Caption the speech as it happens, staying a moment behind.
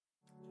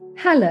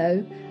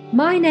Hello,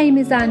 my name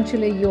is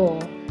Angela Yaw,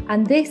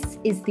 and this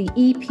is the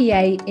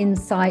EPA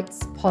Insights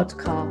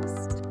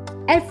podcast.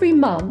 Every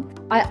month,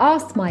 I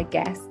ask my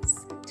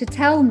guests to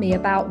tell me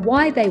about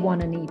why they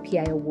won an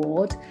EPA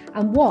award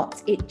and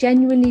what it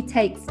genuinely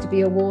takes to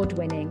be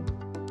award-winning.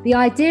 The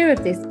idea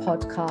of this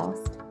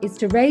podcast is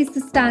to raise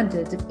the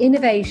standard of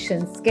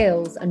innovation,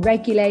 skills, and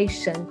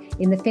regulation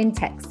in the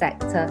fintech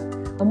sector.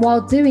 And while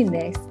doing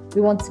this,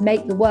 we want to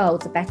make the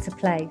world a better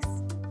place.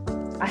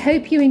 I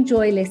hope you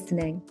enjoy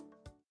listening.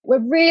 We're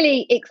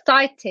really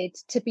excited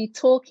to be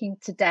talking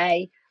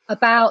today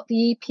about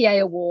the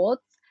EPA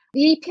Awards.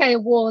 The EPA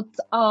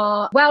Awards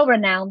are well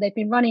renowned. They've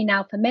been running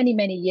now for many,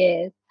 many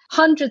years.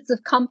 Hundreds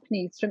of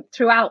companies from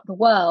throughout the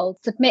world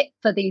submit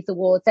for these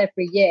awards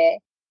every year.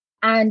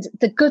 And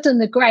the good and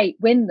the great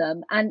win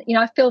them. And,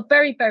 I feel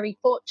very, very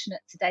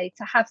fortunate today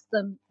to have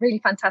some really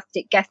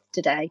fantastic guests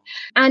today.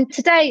 And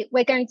today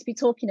we're going to be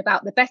talking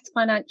about the Best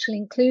Financial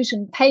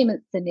Inclusion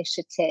Payments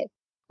Initiative,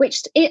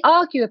 which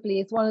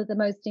arguably is one of the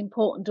most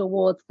important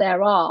awards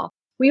there are.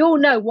 We all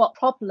know what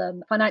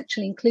problem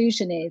financial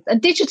inclusion is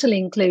and digital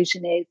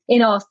inclusion is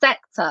in our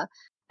sector.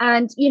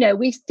 And,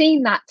 we've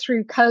seen that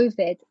through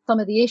COVID, some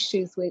of the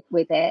issues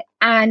with it.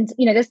 And,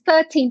 there's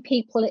 13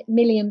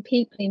 million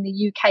people in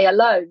the UK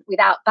alone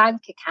without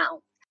bank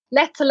accounts,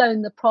 let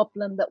alone the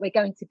problem that we're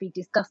going to be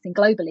discussing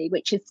globally,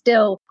 which is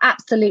still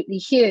absolutely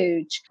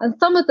huge. And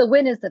some of the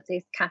winners of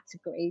this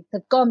category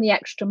have gone the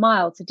extra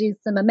mile to do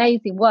some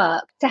amazing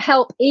work to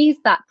help ease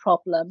that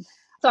problem.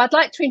 So I'd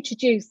like to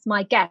introduce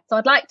my guests. So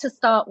I'd like to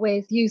start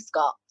with you,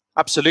 Scott.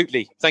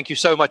 Absolutely. Thank you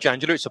so much,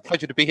 Angela. It's a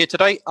pleasure to be here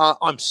today.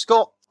 I'm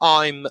Scott.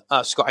 I'm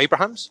Scott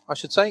Abrahams, I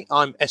should say.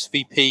 I'm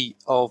SVP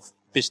of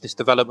Business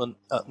Development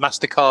at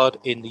MasterCard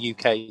in the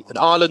UK and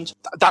Ireland.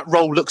 That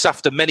role looks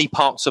after many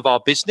parts of our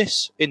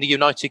business in the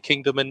United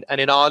Kingdom and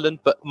in Ireland.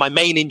 But my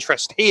main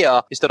interest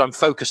here is that I'm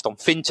focused on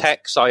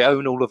fintechs. I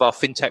own all of our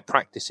fintech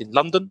practice in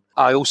London.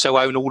 I also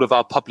own all of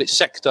our public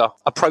sector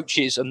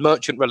approaches and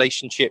merchant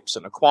relationships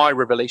and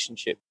acquirer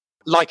relationships.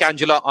 Like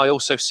Angela, I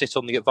also sit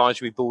on the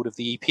advisory board of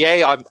the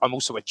EPA. I'm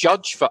also a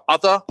judge for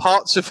other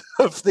parts of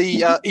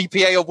the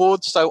EPA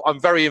awards. So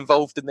I'm very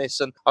involved in this.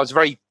 And I was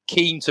very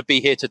keen to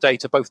be here today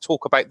to both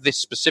talk about this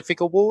specific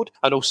award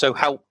and also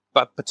help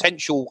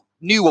potential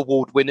new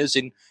award winners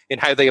in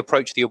how they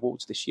approach the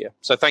awards this year.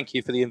 So thank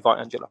you for the invite,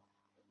 Angela.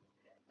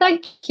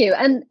 Thank you.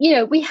 And,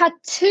 we had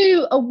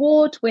 2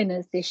 award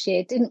winners this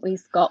year, didn't we,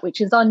 Scott, which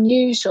is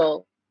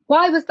unusual.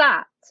 Why was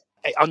that?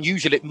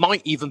 Unusual. It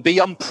might even be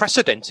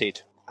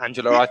unprecedented.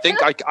 Angela, I think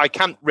I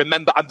can't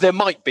remember. There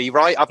might be,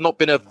 right? I've not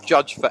been a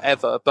judge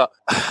forever, but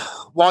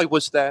why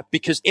was there?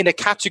 Because in a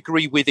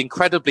category with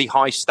incredibly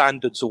high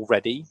standards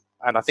already,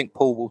 and I think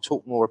Paul will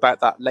talk more about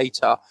that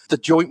later, the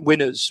joint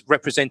winners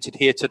represented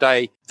here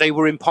today, they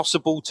were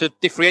impossible to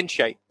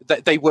differentiate.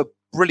 They were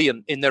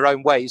brilliant in their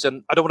own ways.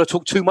 And I don't want to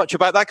talk too much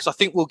about that because I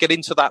think we'll get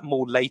into that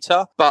more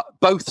later. But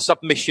both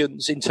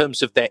submissions, in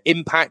terms of their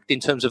impact, in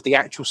terms of the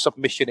actual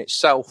submission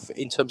itself,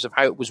 in terms of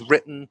how it was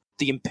written,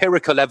 the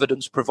empirical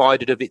evidence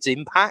provided of its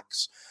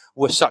impacts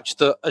were such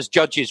that as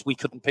judges, we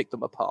couldn't pick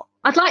them apart.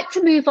 I'd like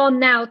to move on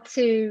now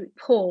to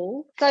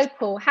Paul. So,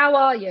 Paul, how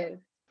are you?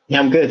 Yeah,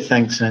 I'm good.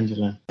 Thanks,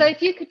 Angela. So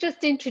if you could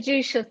just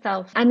introduce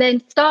yourself and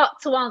then start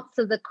to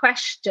answer the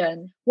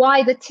question,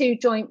 why the 2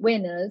 joint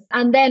winners?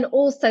 And then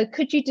also,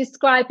 could you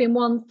describe in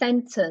one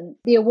sentence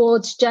the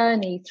awards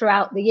journey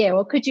throughout the year?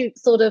 Or could you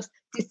sort of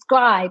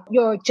describe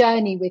your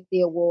journey with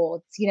the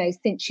awards,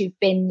 since you've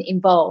been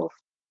involved?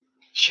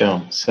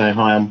 Sure. So,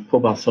 hi, I'm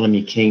Paul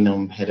Bartholomew Keane.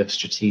 I'm Head of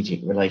Strategic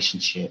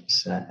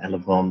Relationships at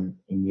Elavon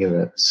in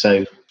Europe.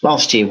 So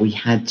last year we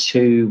had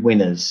 2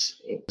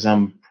 winners. It was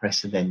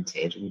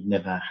unprecedented. We've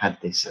never had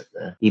this at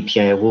the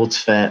EPA Awards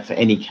for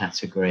any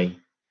category.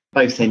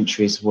 Both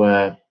entries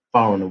were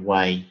far and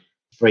away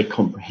very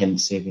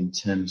comprehensive in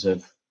terms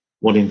of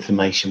what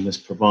information was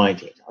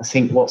provided. I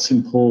think what's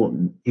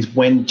important is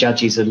when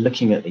judges are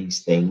looking at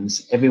these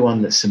things,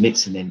 everyone that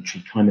submits an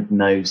entry kind of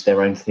knows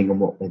their own thing and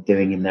what they're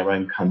doing in their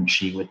own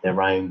country with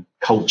their own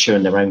culture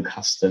and their own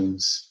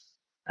customs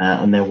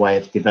and their way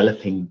of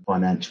developing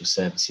financial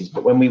services.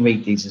 But when we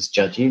read these as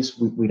judges,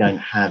 we don't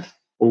have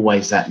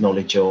always that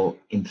knowledge or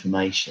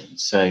information.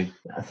 So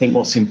I think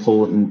what's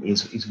important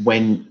is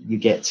when you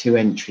get 2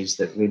 entries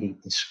that really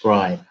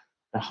describe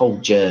the whole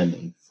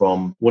journey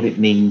from what it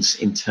means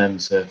in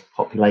terms of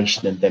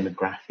population and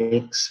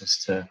demographics as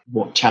to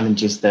what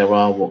challenges there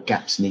are, what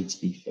gaps need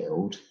to be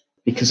filled.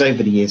 Because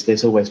over the years,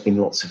 there's always been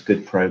lots of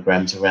good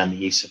programs around the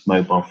use of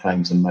mobile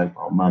phones and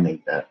mobile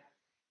money, that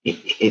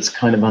it's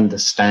kind of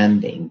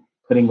understanding,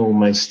 putting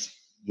almost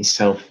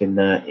yourself in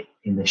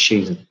the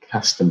shoes of the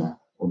customer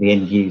or the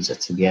end user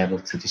to be able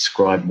to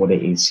describe what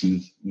it is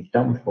you've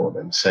done for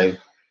them. So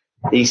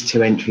these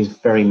 2 entries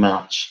very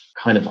much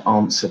kind of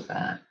answered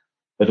that,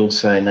 but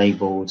also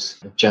enabled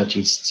the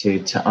judges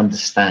to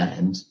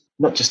understand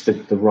not just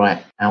the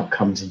right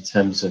outcomes in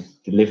terms of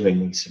delivering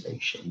these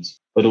solutions,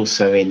 but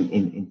also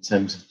in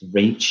terms of the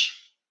reach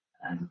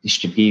and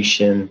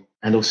distribution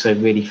And also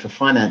really for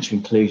financial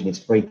inclusion, it's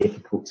very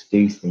difficult to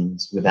do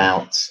things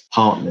without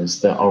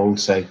partners that are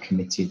also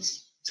committed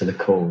to the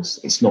cause.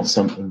 It's not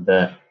something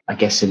that I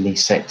guess in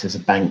these sectors a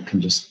bank can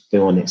just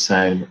do on its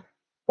own,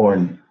 or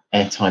an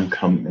airtime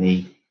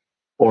company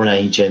or an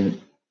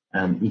agent.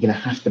 You're going to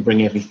have to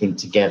bring everything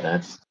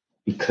together,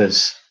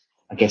 because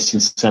I guess in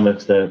some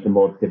of the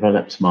more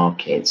developed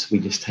markets, we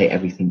just take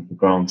everything for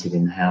granted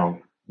in how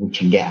we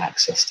can get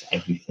access to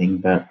everything.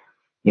 But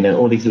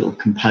all these little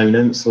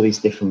components, all these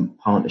different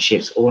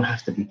partnerships all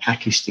have to be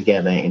packaged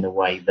together in a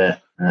way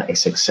that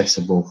it's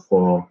accessible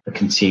for the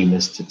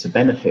consumers to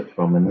benefit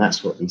from. And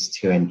that's what these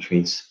two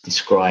entries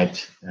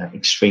described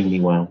extremely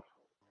well.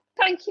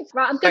 Thank you.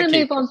 I'm going to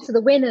move on to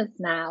the winners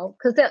now,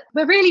 because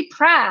we're really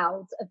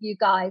proud of you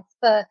guys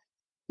for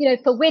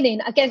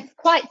winning against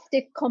quite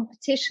stiff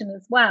competition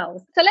as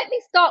well. So let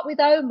me start with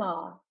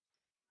Omar.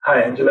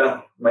 Hi,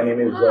 Angela. My name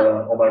is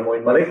Omar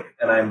Moin Malik,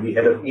 and I'm the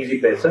head of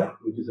EasyPaisa,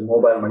 which is a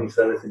mobile money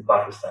service in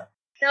Pakistan.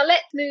 Now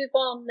let's move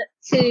on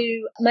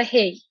to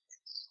Mahit.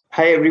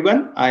 Hi,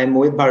 everyone. I'm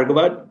Mohit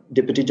Bhargava,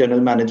 Deputy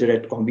General Manager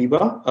at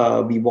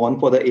Comviva. We won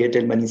for the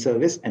Airtel Money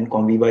service, and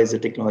Comviva is a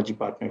technology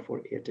partner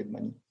for Airtel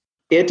Money.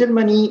 Airtel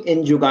Money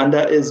in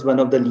Uganda is one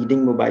of the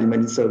leading mobile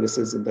money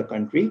services in the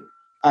country.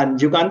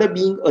 And Uganda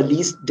being a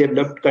least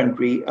developed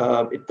country,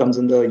 it comes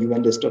in the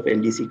UN list of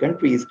LDC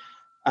countries.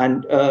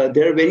 And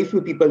there are very few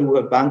people who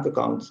have bank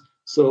accounts.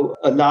 So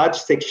a large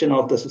section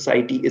of the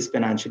society is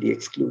financially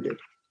excluded.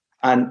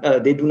 And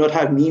they do not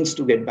have means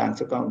to get bank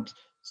accounts.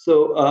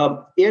 So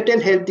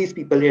Airtel helped these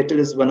people. Airtel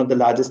is one of the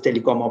largest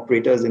telecom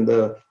operators in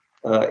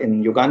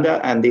Uganda,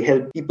 and they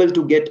help people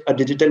to get a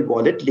digital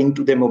wallet linked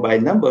to their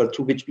mobile number,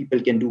 through which people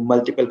can do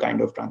multiple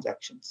kind of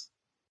transactions.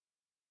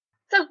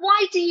 So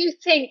why do you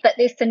think that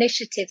this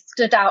initiative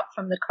stood out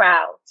from the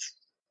crowd?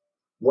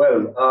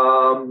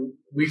 Well,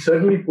 we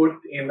certainly put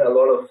in a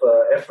lot of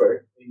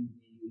effort in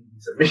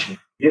the submission.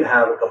 We did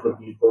have a couple of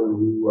people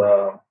who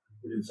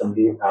put in some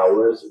late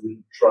hours. We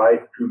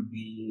tried to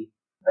be,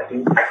 I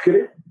think,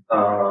 accurate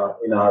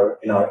in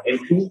our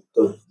entry.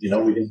 So, we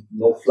didn't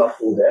no fluff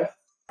over there.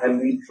 And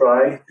we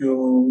tried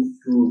to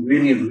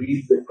really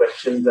read the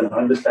questions and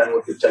understand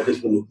what the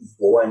judges were looking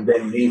for, and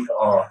then make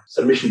our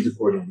submissions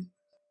accordingly.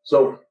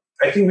 So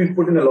I think we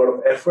put in a lot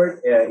of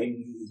effort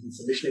in the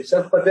submission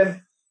itself. But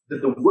then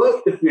the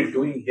work that we're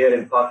doing here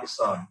in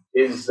Pakistan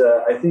is,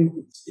 I think,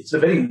 it's a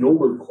very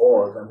noble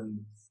cause. I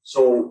mean,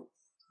 so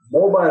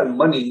mobile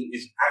money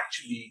is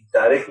actually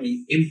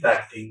directly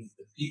impacting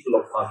the people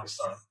of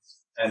Pakistan.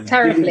 And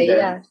terribly,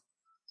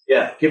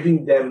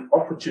 giving them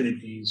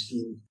opportunities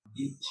to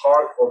be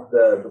part of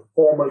the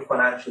formal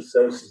financial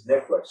services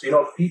network.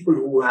 So, people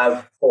who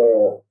have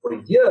for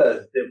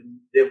years,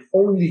 they've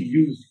only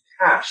used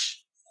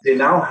cash. They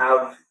now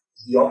have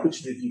the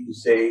opportunity to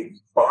say,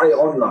 buy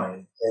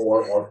online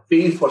or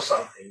pay for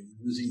something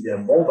using their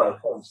mobile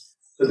phones.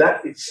 So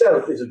that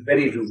itself is a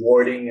very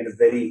rewarding and a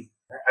very,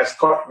 as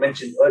Scott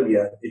mentioned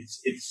earlier,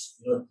 it's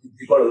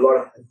we've got a lot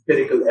of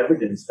empirical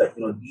evidence that,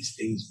 these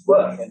things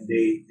work and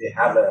they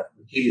have a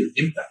material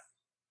impact.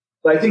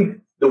 So I think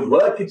the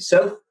work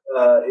itself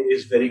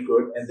is very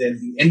good. And then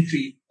the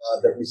entry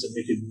that we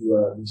submitted,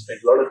 we spent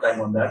a lot of time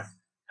on that.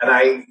 And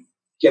I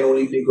can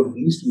only think of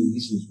these two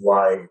reasons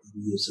why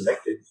we were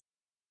selected.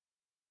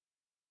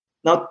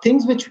 Now,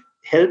 things which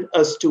help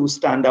us to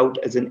stand out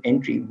as an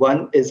entry,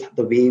 one is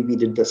the way we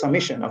did the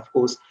submission. Of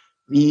course,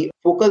 we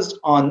focused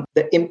on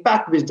the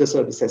impact which the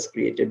service has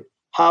created,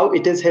 how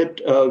it has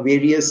helped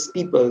various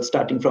people,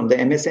 starting from the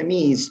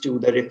MSMEs to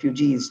the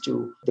refugees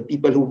to the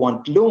people who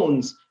want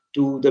loans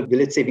to the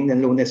village savings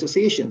and loan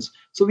associations.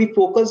 So we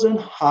focused on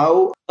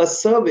how a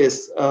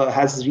service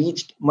has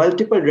reached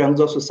multiple rungs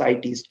of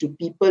societies to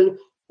people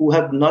who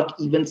have not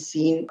even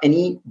seen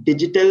any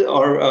digital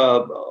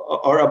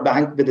or a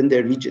bank within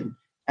their region.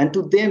 And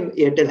to them,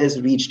 Airtel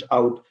has reached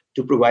out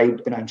to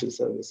provide financial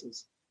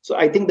services. So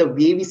I think the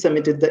way we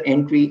submitted the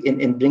entry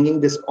in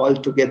bringing this all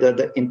together,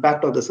 the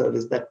impact of the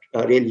service, that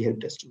really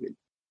helped us to win.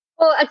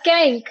 Well,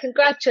 again,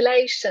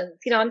 congratulations.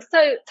 I'm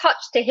so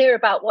touched to hear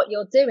about what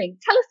you're doing.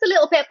 Tell us a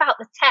little bit about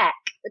the tech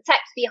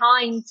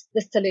behind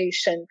the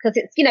solution, because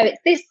it's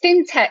this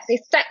fintech,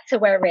 this sector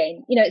we're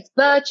in, it's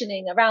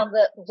burgeoning around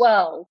the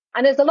world.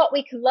 And there's a lot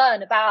we can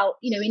learn about,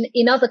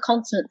 in other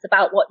continents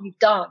about what you've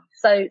done.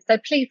 So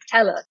please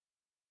tell us.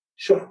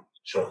 Sure.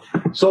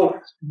 So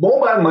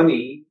mobile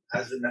money,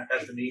 as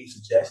the name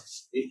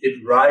suggests, it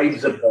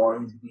rides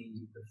upon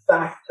the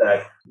fact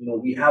that,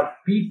 we have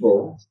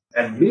people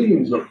and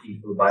millions of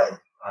people by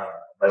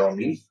all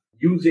means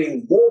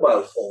using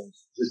mobile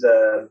phones with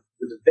a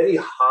very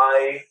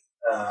high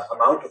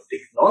amount of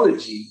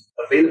technology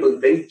available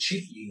very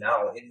cheaply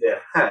now in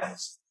their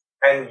hands.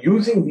 And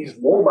using these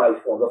mobile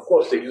phones, of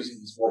course, they're using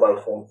these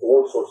mobile phones for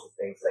all sorts of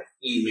things like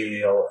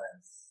email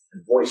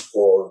and voice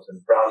calls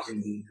and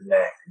browsing the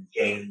internet and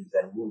games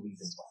and movies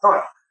and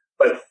whatnot.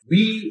 But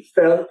we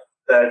felt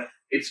that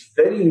it's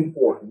very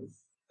important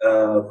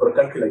for a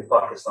country like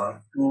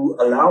Pakistan to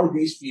allow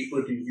these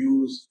people to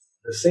use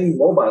the same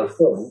mobile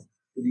phone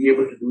to be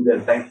able to do their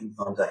banking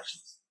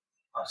transactions.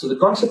 So the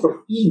concept of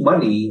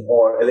e-money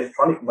or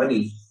electronic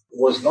money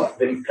was not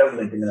very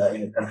prevalent in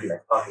a country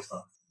like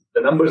Pakistan.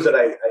 The numbers that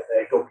I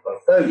talked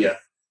about earlier,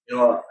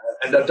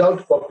 an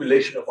adult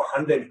population of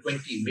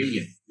 120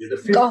 million. We're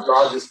the fifth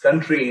largest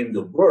country in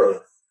the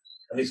world.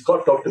 And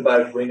Scott talked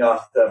about going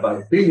after about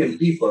 1 billion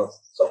people.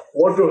 So a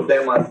quarter of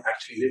them are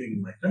actually living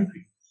in my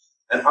country.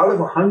 And out of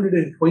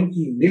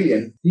 120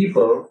 million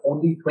people,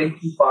 only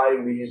 25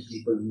 million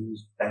people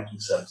use banking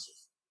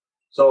services.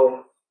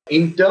 So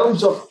in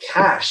terms of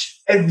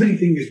cash,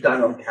 everything is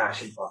done on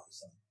cash in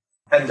Pakistan.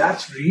 And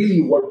that's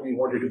really what we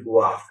wanted to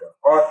go after.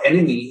 Our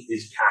enemy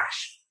is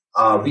cash.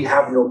 We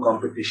have no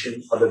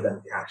competition other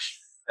than cash.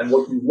 And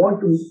what we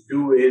want to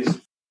do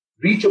is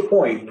reach a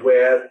point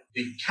where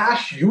the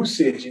cash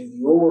usage in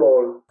the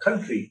overall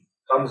country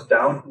comes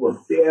down to a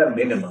bare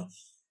minimum.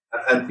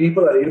 And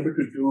people are able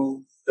to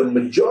do the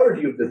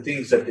majority of the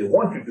things that they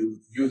want to do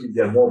using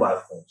their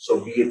mobile phone. So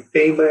be it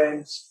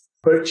payments,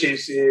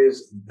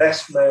 purchases,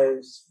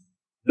 investments,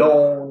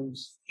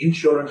 loans,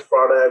 insurance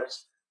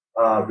products,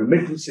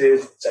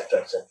 remittances,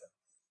 etc., etc.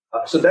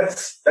 So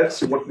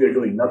that's what we are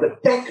doing. Now, the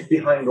tech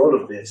behind all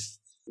of this,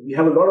 we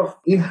have a lot of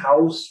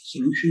in-house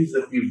solutions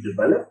that we've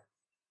developed.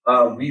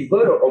 We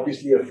were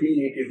obviously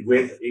affiliated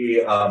with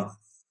a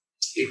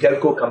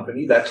telco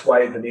company. That's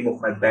why the name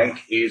of my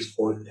bank is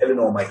called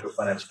Telenor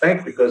Microfinance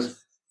Bank, because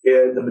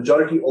the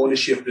majority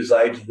ownership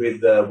resides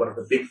with one of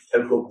the big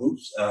telco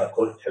groups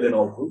called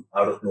Telenor Group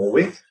out of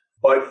Norway.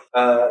 But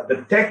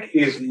the tech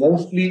is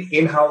mostly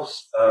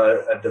in-house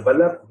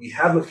developed. We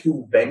have a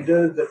few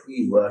vendors that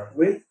we work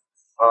with.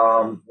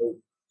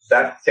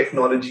 That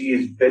technology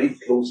is very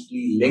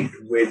closely linked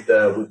with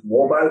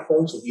mobile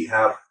phones. So we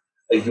have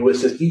a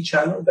USSD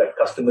channel that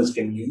customers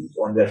can use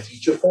on their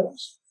feature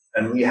phones.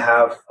 And we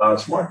have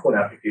smartphone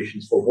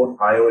applications for both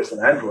iOS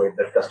and Android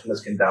that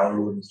customers can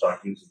download and start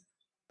using.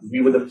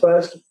 We were the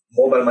first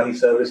mobile money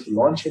service to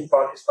launch in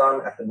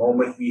Pakistan. At the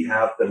moment, we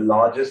have the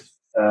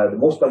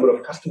most number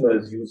of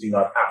customers using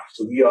our app.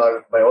 So we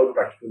are, by all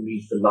practical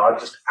means, the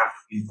largest app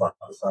in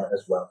Pakistan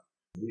as well.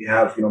 We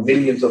have,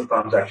 millions of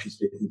transactions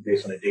taking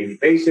place on a daily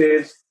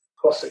basis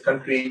across the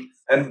country.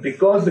 And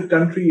because the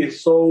country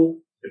is so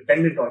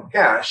dependent on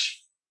cash,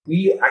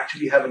 we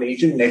actually have an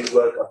agent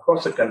network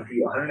across the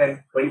country,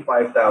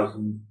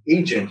 125,000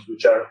 agents,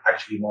 which are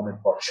actually mom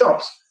and pop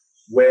shops,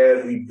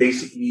 where we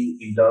basically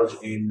indulge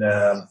in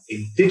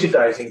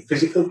digitizing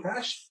physical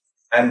cash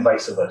and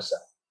vice versa.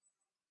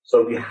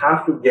 So we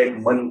have to get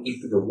money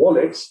into the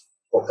wallets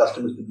for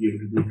customers to be able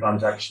to do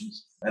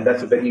transactions. And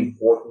that's a very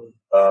important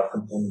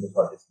component of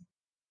our business.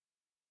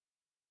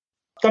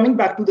 Coming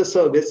back to the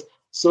service,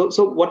 so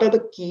what are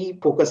the key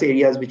focus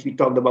areas which we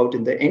talked about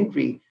in the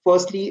entry?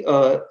 Firstly,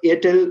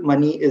 Airtel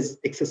Money is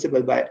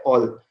accessible by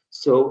all.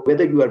 So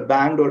whether you are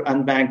banked or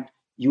unbanked,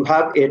 you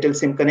have Airtel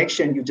SIM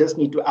connection, you just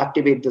need to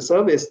activate the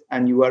service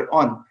and you are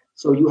on.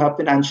 So you have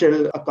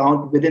financial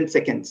account within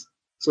seconds.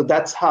 So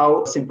that's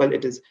how simple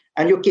it is.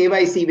 And your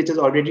KYC, which is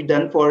already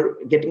done for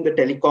getting the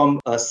telecom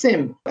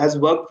SIM, has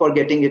worked for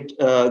getting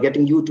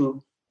you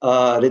to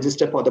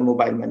register for the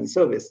mobile money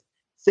service.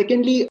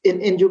 Secondly,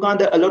 in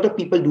Uganda, a lot of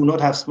people do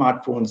not have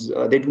smartphones.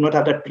 They do not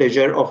have that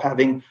pleasure of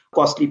having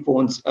costly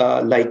phones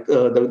like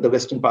the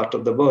Western part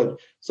of the world.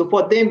 So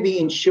for them, we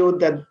ensure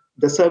that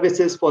the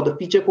services for the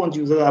feature phones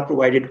users are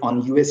provided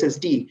on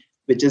USSD,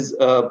 which is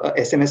a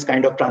SMS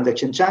kind of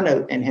transaction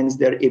channel, and hence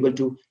they're able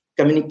to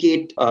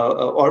communicate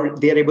or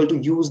they're able to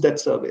use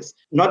that service.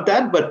 Not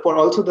that, but for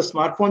also the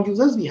smartphone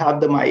users, we have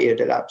the My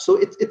Airtel app. So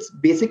it's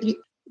basically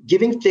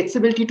giving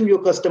flexibility to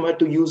your customer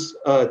to use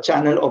a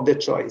channel of their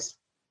choice.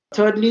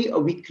 Thirdly,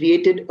 we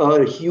created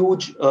a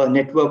huge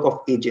network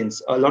of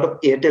agents. A lot of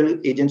Airtel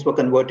agents were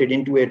converted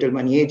into Airtel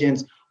Money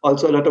agents.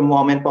 Also, a lot of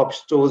mom and pop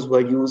stores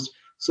were used.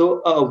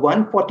 So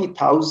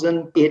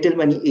 140,000 Airtel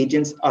Money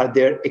agents are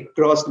there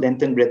across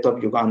length and breadth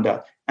of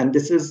Uganda. And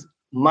this is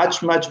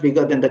much, much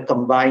bigger than the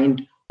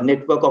combined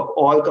network of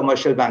all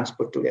commercial banks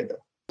put together.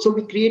 So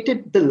we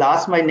created the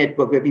last mile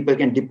network where people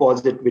can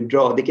deposit,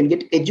 withdraw, they can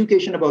get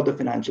education about the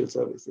financial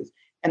services.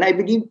 And I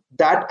believe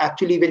that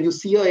actually when you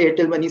see a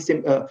Airtel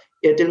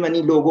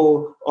Money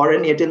logo or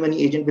an Airtel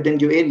Money agent within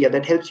your area,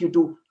 that helps you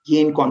to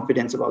gain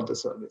confidence about the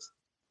service.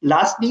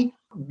 Lastly,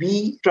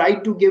 we try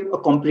to give a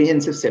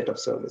comprehensive set of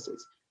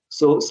services.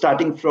 So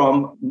starting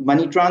from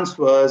money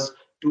transfers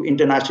to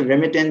international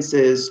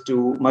remittances,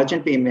 to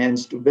merchant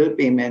payments, to bill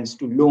payments,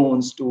 to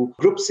loans, to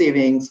group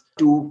savings,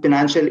 to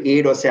financial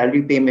aid or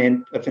salary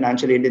payment,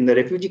 financial aid in the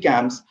refugee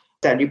camps,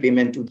 salary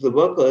payment to the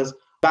workers,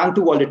 bank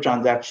to wallet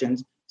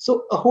transactions.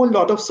 So a whole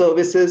lot of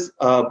services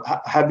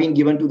have been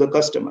given to the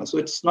customer. So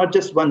it's not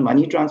just one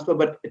money transfer,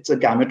 but it's a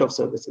gamut of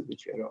services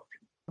which we are offering.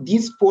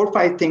 These 4 or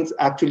 5 things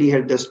actually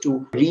helped us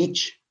to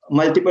reach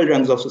multiple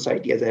rungs of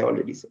society, as I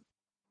already said.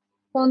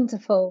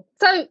 Wonderful.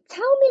 So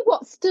tell me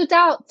what stood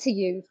out to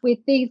you with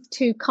these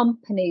 2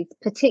 companies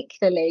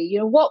particularly.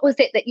 What was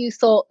it that you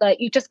thought that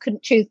you just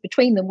couldn't choose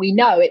between them? We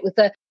know it was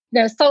a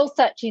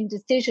soul-searching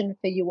decision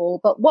for you all,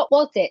 but what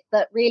was it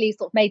that really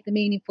sort of made the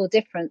meaningful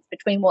difference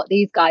between what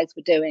these guys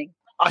were doing?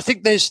 I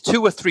think there's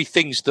 2 or 3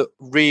 things that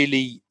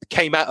really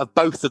came out of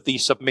both of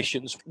these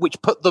submissions,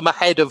 which put them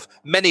ahead of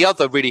many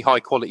other really high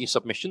quality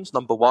submissions,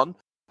 number one,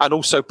 and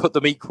also put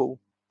them equal.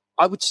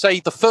 I would say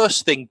the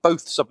first thing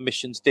both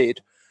submissions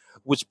did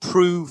was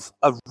prove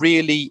a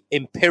really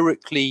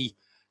empirically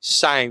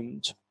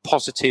sound,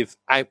 positive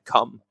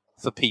outcome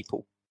for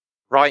people,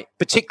 right?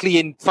 Particularly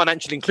in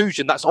financial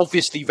inclusion, that's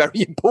obviously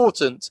very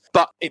important,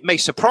 but it may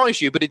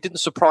surprise you, but it didn't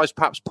surprise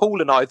perhaps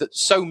Paul and I that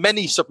so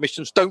many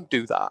submissions don't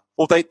do that,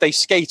 or they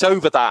skate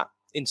over that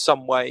in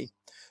some way.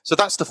 So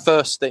that's the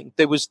first thing.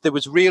 There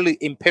was really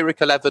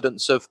empirical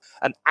evidence of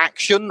an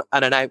action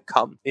and an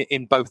outcome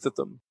in both of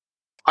them.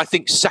 I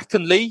think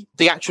secondly,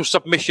 the actual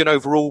submission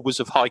overall was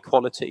of high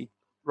quality,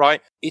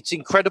 right? It's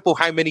incredible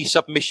how many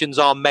submissions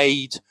are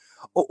made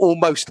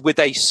almost with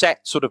a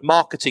set sort of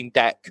marketing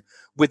deck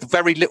with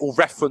very little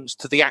reference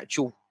to the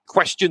actual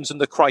questions and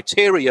the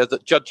criteria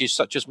that judges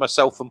such as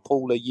myself and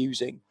Paul are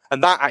using.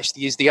 And that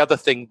actually is the other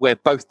thing where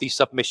both these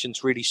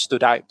submissions really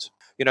stood out.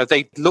 You know,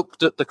 they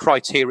looked at the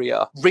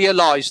criteria,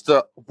 realized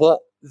that what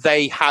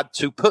they had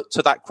to put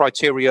to that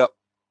criteria,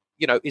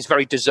 you know, is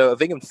very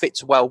deserving and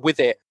fits well with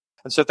it.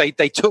 And so they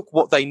took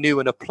what they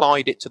knew and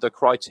applied it to the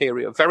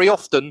criteria. Very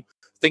often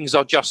things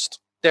are just,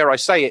 dare I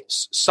say it,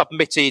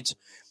 submitted.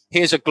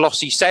 Here's a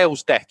glossy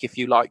sales deck, if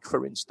you like,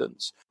 for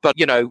instance. But,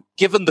 you know,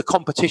 given the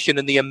competition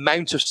and the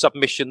amount of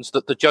submissions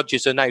that the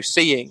judges are now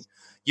seeing,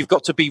 you've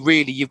got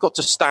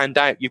to stand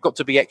out. You've got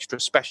to be extra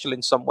special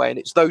in some way. And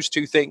it's those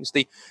two things,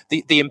 the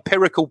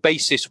empirical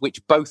basis,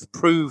 which both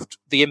proved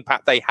the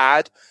impact they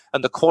had,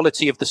 and the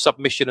quality of the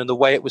submission and the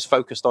way it was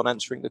focused on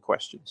answering the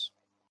questions.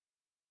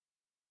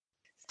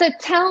 So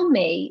tell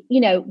me,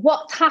 you know,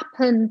 what's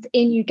happened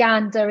in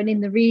Uganda and in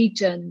the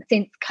region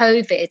since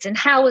COVID, and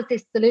how has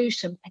this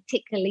solution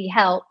particularly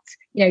helped,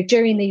 you know,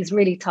 during these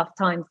really tough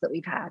times that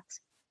we've had?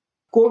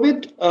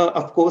 COVID,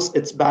 of course,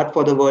 it's bad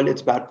for the world,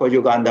 it's bad for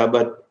Uganda,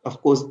 but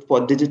of course, for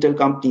digital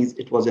companies,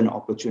 it was an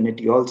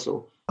opportunity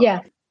also.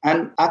 Yeah.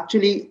 And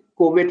actually,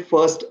 COVID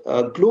first,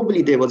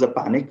 globally, there was a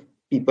panic.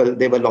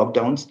 There were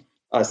lockdowns.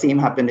 Same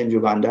happened in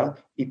Uganda.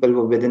 People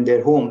were within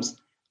their homes.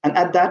 And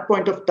at that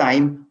point of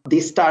time, they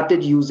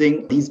started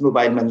using these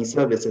mobile money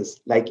services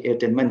like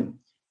Airtel Money.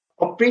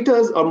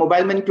 Operators or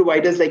mobile money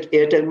providers like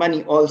Airtel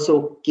Money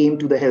also came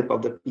to the help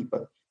of the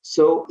people.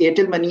 So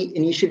Airtel Money,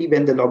 initially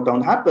when the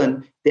lockdown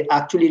happened, they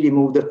actually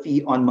removed the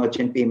fee on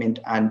merchant payment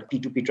and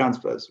P2P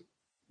transfers.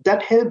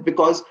 That helped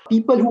because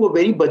people who were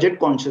very budget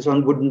conscious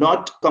and would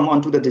not come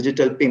onto the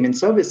digital payment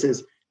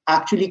services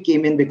actually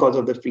came in because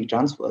of the free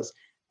transfers.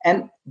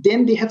 And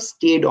then they have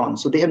stayed on,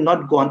 so they have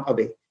not gone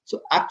away. So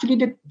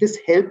actually this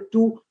helped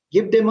to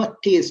give them a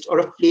taste or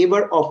a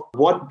flavor of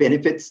what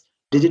benefits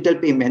digital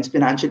payments,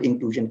 financial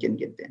inclusion can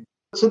give them.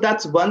 So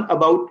that's one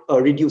about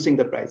reducing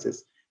the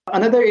prices.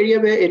 Another area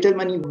where Airtel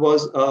Money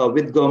was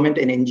with government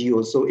and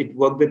NGOs. So it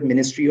worked with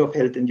Ministry of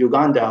Health in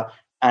Uganda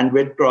and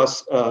Red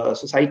Cross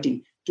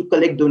Society to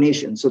collect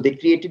donations. So they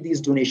created these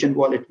donation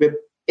wallet where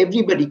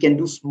everybody can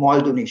do small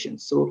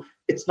donations. So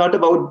it's not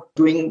about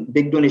doing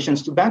big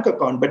donations to bank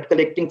account, but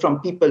collecting from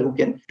people who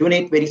can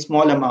donate very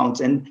small amounts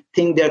and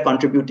think they're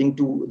contributing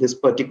to this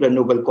particular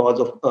noble cause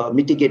of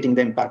mitigating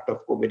the impact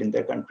of COVID in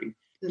their country.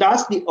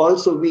 Lastly,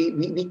 also,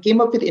 we came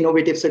up with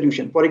innovative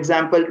solutions. For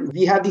example,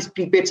 we have these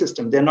prepaid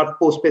systems. They're not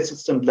postpaid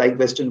systems like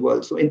Western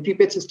world. So in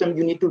prepaid system,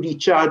 you need to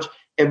recharge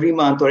every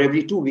month or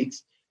every 2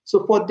 weeks.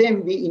 So for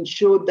them, we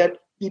ensured that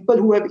people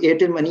who have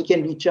Airtel Money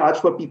can recharge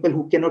for people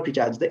who cannot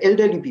recharge, the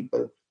elderly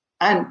people.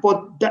 And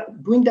for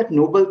doing that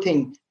noble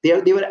thing,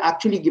 they were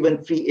actually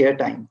given free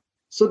airtime.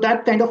 So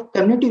that kind of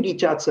community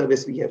recharge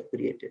service we have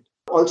created.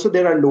 Also,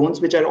 there are loans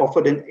which are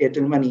offered in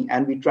Airtel Money,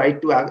 and we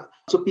tried to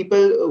so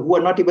people who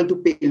are not able to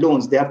pay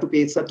loans, they have to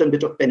pay a certain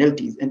bit of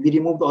penalties, and we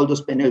removed all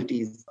those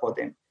penalties for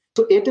them.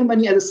 So Airtel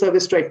Money as a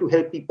service tried to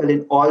help people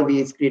in all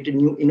ways, created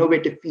new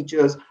innovative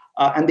features,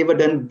 and they were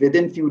done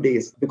within few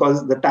days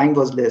because the time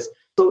was less.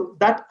 So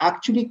that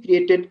actually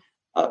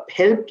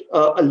helped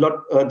a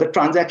lot the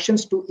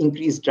transactions to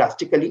increase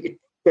drastically. It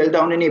fell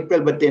down in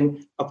April, but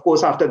then, of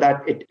course, after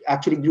that, it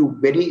actually grew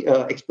very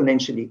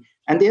exponentially,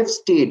 and they have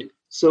stayed.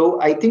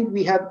 So I think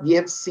we have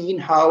seen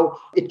how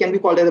it can be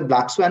called as a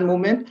black swan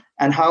movement,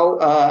 and how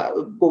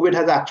COVID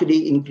has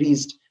actually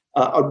increased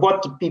or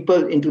brought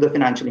people into the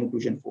financial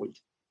inclusion fold.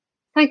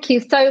 Thank you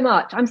so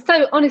much. I'm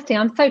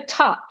so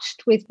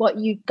touched with what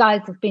you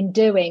guys have been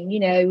doing, you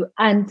know,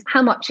 and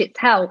how much it's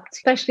helped,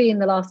 especially in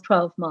the last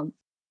 12 months.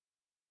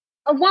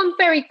 One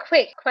very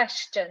quick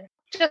question.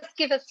 Just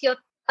give us your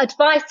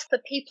advice for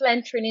people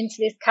entering into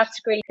this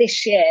category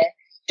this year.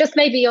 Just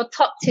maybe your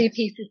top 2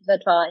 pieces of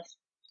advice.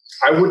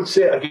 I would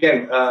say,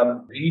 again,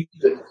 read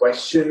the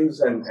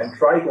questions and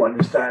try to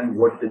understand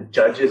what the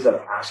judges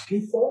are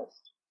asking for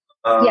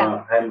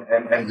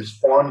and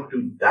respond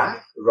to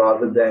that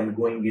rather than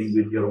going in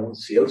with your own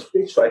sales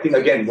pitch. So I think,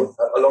 again,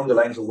 along the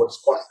lines of what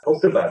Scott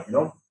talked about, you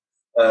know,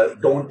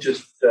 don't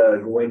just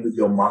go in with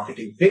your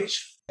marketing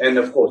pitch. And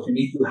of course, you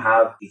need to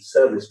have a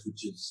service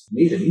which is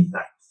made an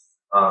impact.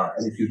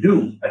 And if you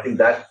do, I think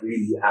that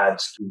really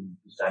adds to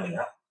standing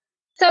out.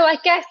 So I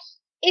guess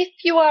if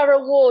you are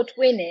award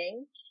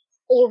winning,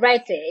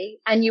 already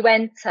and you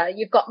enter,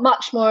 you've got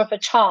much more of a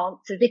chance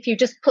as if you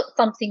just put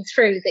something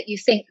through that you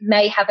think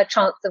may have a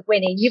chance of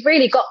winning. You've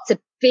really got to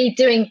be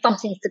doing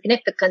something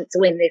significant to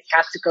win this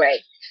category,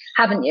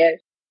 haven't you?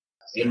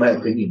 In my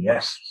opinion,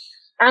 yes.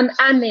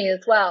 And me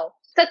as well.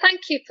 So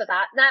thank you for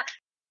that. Now,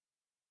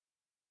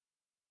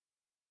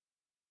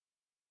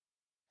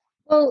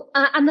 well,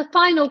 and the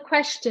final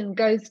question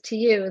goes to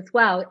you as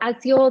well. As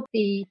you're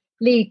the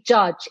lead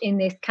judge in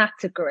this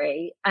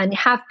category and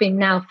have been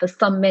now for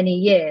so many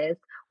years,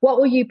 what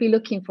will you be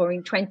looking for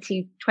in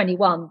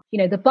 2021? You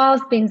know, the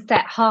bar's been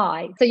set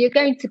high, so you're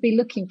going to be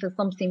looking for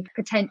something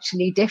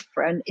potentially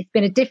different. It's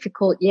been a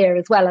difficult year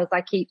as well, as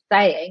I keep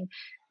saying.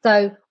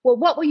 So, well,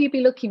 what will you be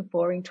looking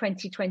for in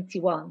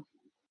 2021?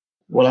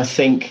 Well, I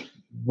think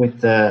with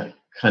the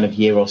kind of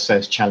year or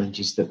so's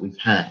challenges that we've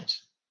had,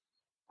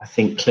 I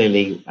think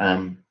clearly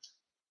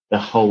the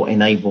whole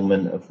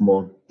enablement of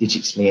more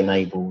digitally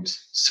enabled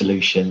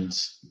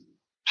solutions,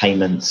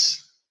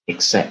 payments,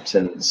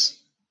 acceptance,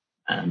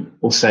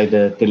 also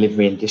the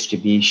delivery and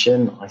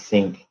distribution, I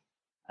think,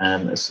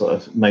 as sort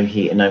of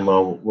Mohit and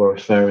Omar were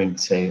referring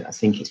to, I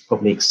think it's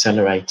probably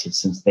accelerated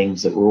some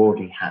things that were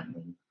already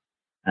happening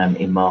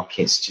in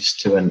markets just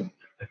to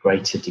a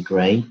greater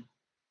degree.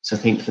 So I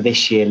think for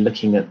this year,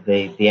 looking at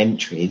the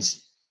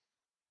entries,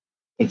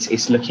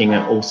 it's looking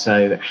at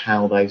also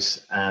how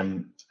those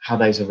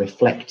are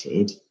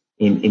reflected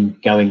in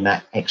going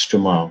that extra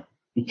mile,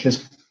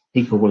 because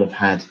people will have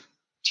had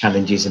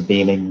challenges of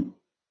being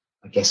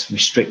I guess,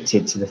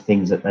 restricted to the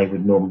things that they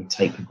would normally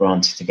take for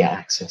granted to get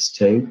access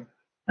to.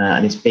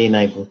 And it's being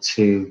able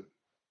to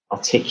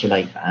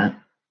articulate that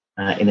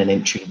in an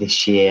entry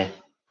this year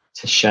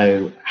to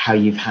show how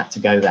you've had to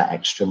go that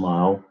extra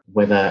mile,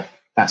 whether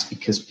that's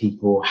because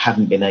people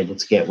haven't been able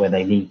to get where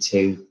they need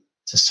to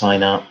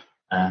sign up,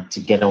 to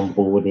get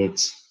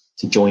onboarded,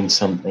 to join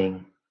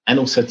something, and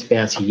also to be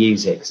able to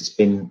use it, because it's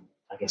been,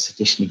 I guess,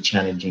 additionally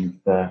challenging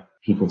for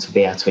people to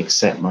be able to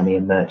accept money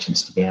and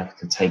merchants to be able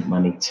to take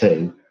money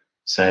too.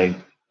 So,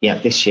 yeah,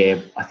 this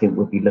year, I think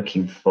we'll be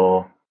looking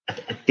for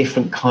a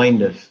different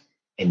kind of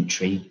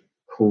entry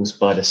caused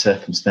by the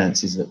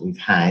circumstances that we've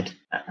had,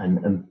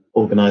 and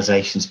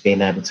organisations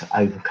being able to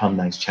overcome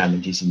those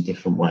challenges in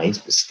different ways,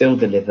 but still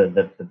deliver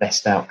the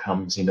best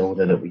outcomes in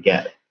order that we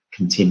get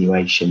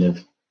continuation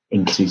of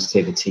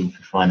inclusivity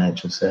for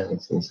financial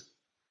services.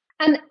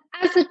 And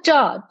as a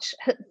judge,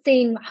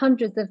 seeing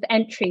hundreds of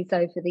entries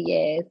over the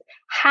years,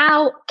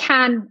 how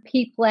can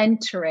people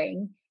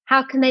entering,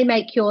 how can they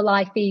make your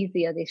life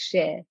easier this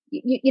year?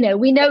 You know,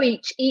 we know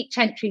each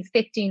entry is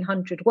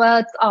 1,500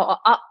 words or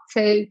up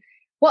to.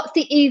 What's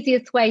the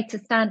easiest way to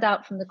stand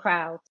out from the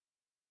crowd?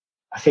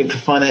 I think for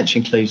financial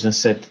inclusion, I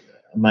said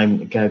a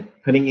moment ago,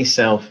 putting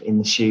yourself in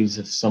the shoes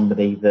of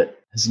somebody that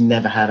has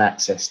never had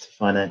access to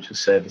financial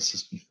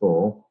services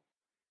before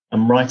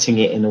and writing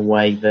it in a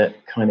way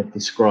that kind of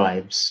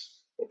describes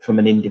from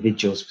an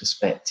individual's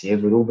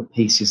perspective with all the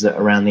pieces that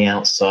are around the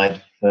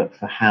outside for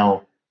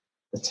how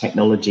the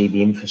technology,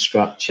 the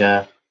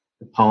infrastructure,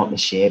 the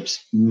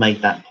partnerships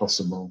made that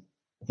possible.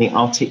 I think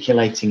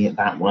articulating it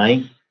that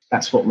way,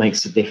 that's what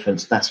makes the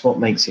difference. That's what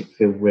makes it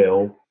feel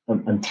real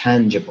and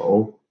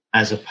tangible,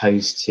 as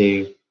opposed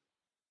to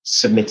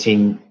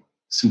submitting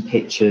some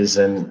pictures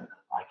and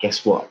I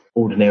guess what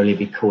ordinarily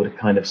be called a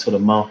kind of sort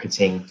of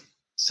marketing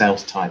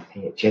sales type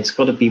pitch. It's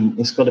got to be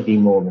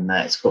more than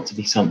that. It's got to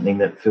be something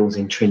that feels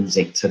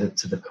intrinsic to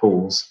the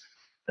cause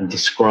and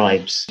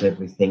describes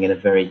everything in a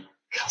very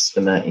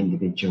customer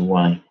individual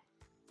way.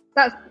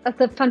 That's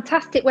a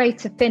fantastic way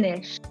to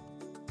finish.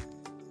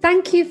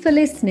 Thank you for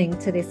listening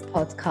to this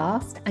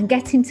podcast and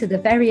getting to the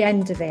very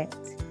end of it.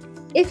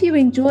 If you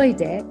enjoyed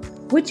it,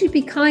 would you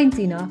be kind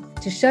enough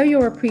to show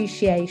your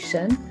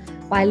appreciation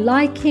by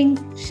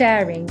liking,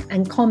 sharing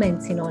and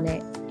commenting on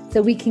it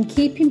so we can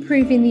keep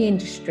improving the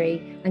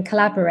industry and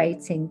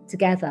collaborating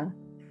together?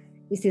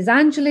 This is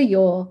Angela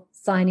Yore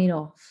signing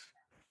off.